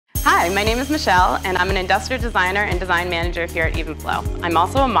Hi, my name is Michelle, and I'm an industrial designer and design manager here at Evenflo. I'm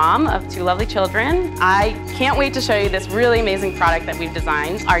also a mom of 2 lovely children. I can't wait to show you this really amazing product that we've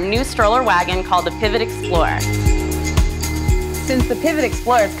designed, our new stroller wagon called the Xplore. Since the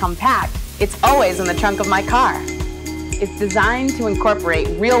Xplore is compact, it's always in the trunk of my car. It's designed to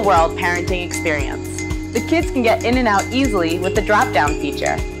incorporate real-world parenting experience. The kids can get in and out easily with the drop-down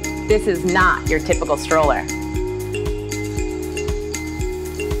feature. This is not your typical stroller.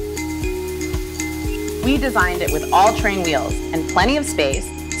 We designed it with all-terrain wheels and plenty of space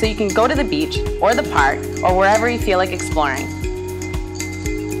so you can go to the beach or the park or wherever you feel like exploring.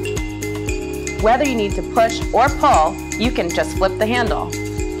 Whether you need to push or pull, you can just flip the handle.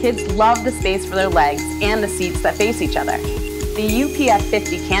 Kids love the space for their legs and the seats that face each other. The UPF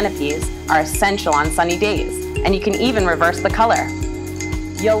 50 canopies are essential on sunny days, and you can even reverse the color.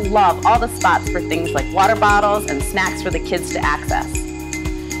 You'll love all the spots for things like water bottles and snacks for the kids to access.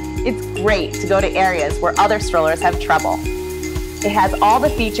 It's great to go to areas where other strollers have trouble. It has all the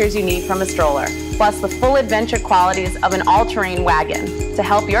features you need from a stroller, plus the full adventure qualities of an all-terrain wagon to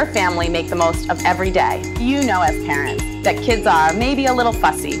help your family make the most of every day. You know as parents that kids are maybe a little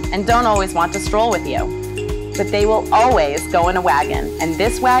fussy and don't always want to stroll with you. But they will always go in a wagon, and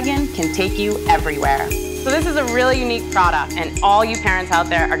this wagon can take you everywhere. So this is a really unique product, and all you parents out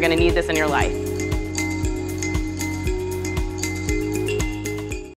there are going to need this in your life.